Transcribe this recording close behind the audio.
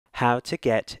how to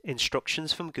get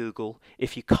instructions from Google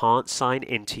if you can't sign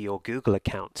into your Google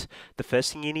account. The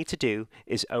first thing you need to do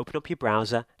is open up your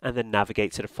browser and then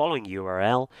navigate to the following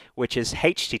URL, which is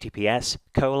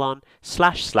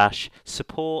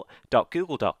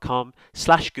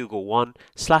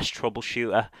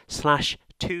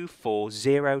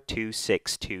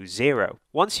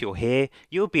Once you're here,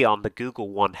 you'll be on the Google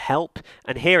One help,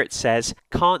 and here it says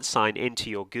can't sign into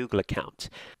your Google account.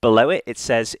 Below it, it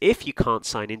says if you can't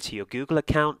sign into your Google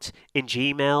account in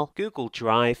Gmail, Google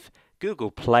Drive,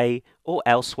 Google Play, or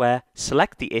elsewhere,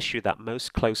 select the issue that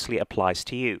most closely applies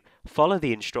to you. Follow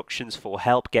the instructions for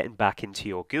help getting back into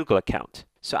your Google account.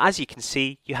 So as you can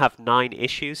see, you have 9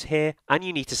 issues here, and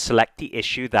you need to select the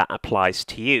issue that applies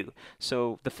to you.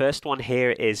 So the first one here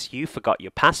is you forgot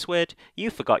your password, you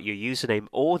forgot your username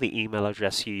or the email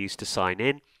address you used to sign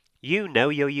in. You know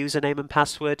your username and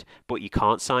password, but you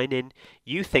can't sign in.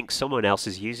 You think someone else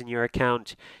is using your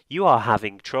account. You are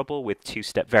having trouble with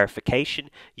two-step verification.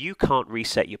 You can't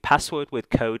reset your password with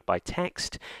code by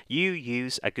text. You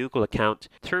use a Google account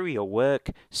through your work,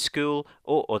 school,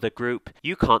 or other group.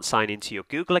 You can't sign into your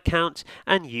Google account,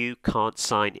 and you can't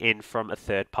sign in from a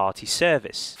third-party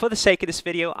service. For the sake of this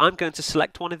video, I'm going to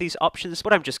select one of these options,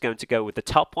 but I'm just going to go with the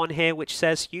top one here, which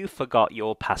says you forgot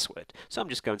your password. So I'm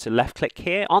just going to left-click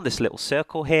here on this little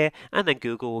circle here, and then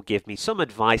Google will give me some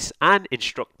advice and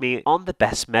instruct me on the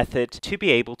best method to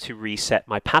be able to reset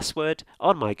my password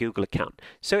on my Google account.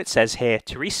 So it says here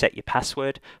to reset your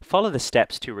password, follow the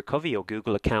steps to recover your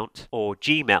Google account or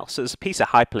Gmail. So there's a piece of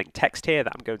hyperlinked text here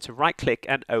that I'm going to right click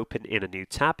and open in a new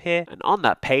tab here, and on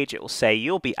that page it will say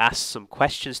you'll be asked some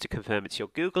questions to confirm it's your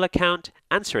Google account.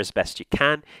 Answer as best you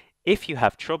can. If you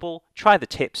have trouble, try the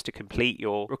tips to complete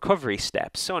your recovery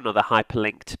steps. So another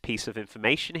hyperlinked piece of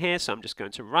information here. So I'm just going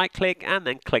to right click and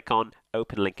then click on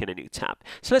open link in a new tab.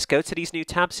 So let's go to these new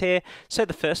tabs here. So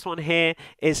the first one here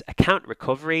is account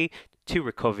recovery. To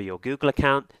recover your Google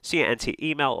account, so you enter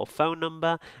your email or phone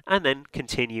number and then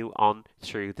continue on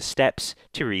through the steps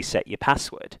to reset your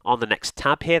password. On the next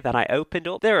tab here that I opened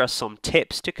up, there are some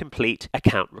tips to complete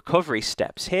account recovery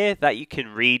steps here that you can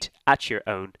read at your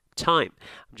own time.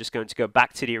 I'm just going to go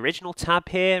back to the original tab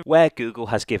here where Google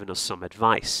has given us some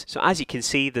advice. So as you can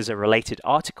see, there's a related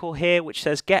article here which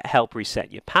says get help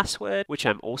reset your password, which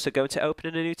I'm also going to open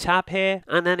in a new tab here,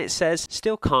 and then it says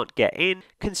still can't get in,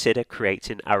 consider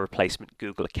creating a replacement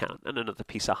Google account, and another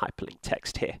piece of hyperlinked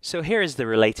text here. So here is the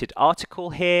related article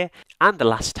here, and the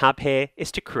last tab here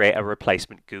is to create a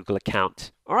replacement Google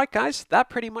account. Alright guys, that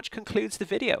pretty much concludes the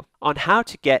video on how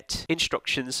to get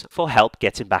instructions for help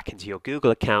getting back into your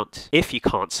Google account if you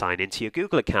can't sign into your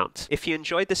Google account. If you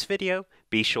enjoyed this video,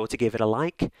 be sure to give it a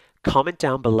like, comment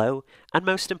down below, and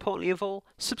most importantly of all,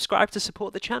 subscribe to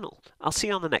support the channel. I'll see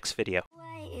you on the next video.